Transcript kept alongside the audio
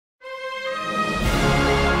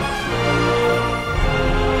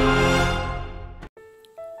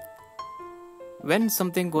When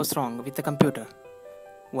something goes wrong with a computer,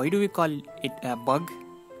 why do we call it a bug?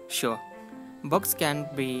 Sure, bugs can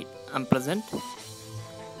be unpleasant,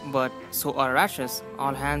 but so are rashes,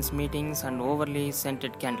 all hands meetings, and overly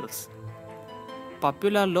scented candles.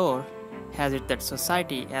 Popular lore has it that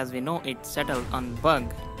society as we know it settled on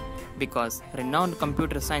bug because renowned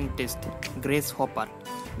computer scientist Grace Hopper,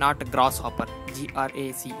 not Grasshopper,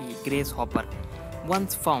 Grace, Grace Hopper,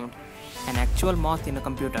 once found an actual moth in a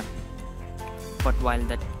computer. But while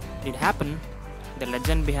that did happen, the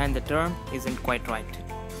legend behind the term isn't quite right.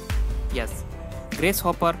 Yes, Grace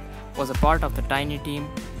Hopper was a part of the tiny team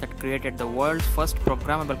that created the world's first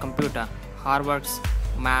programmable computer, Harvard's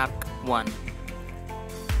Mac 1.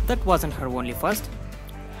 That wasn't her only first.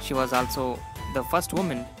 She was also the first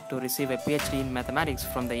woman to receive a PhD in mathematics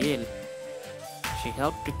from the Yale. She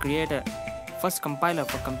helped to create a first compiler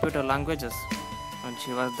for computer languages, and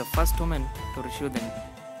she was the first woman to receive the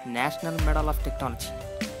National Medal of Technology.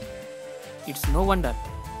 It's no wonder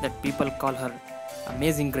that people call her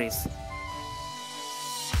Amazing Grace.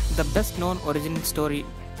 The best known origin story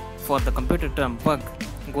for the computer term bug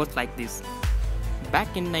goes like this.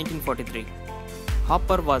 Back in 1943,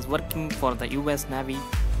 Hopper was working for the US Navy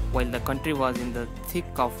while the country was in the thick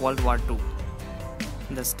of World War II.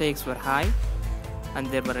 The stakes were high and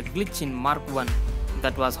there were a glitch in Mark I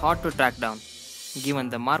that was hard to track down, given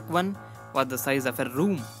the Mark I was the size of a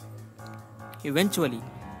room. Eventually,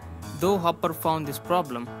 though Hopper found this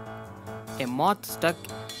problem, a moth stuck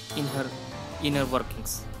in her inner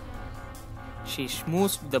workings. She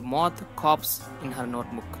smoothed the moth corpse in her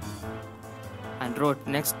notebook and wrote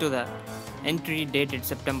next to the entry dated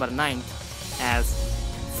September 9th as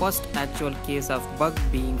first actual case of bug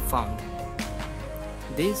being found.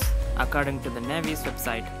 This, according to the Navy's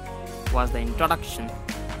website, was the introduction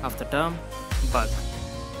of the term bug.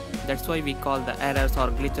 That's why we call the errors or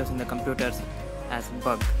glitches in the computers as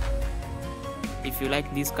bug. If you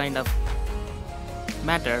like these kind of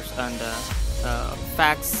matters and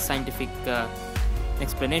facts, scientific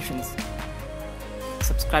explanations,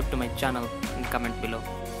 subscribe to my channel and comment below.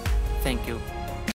 Thank you.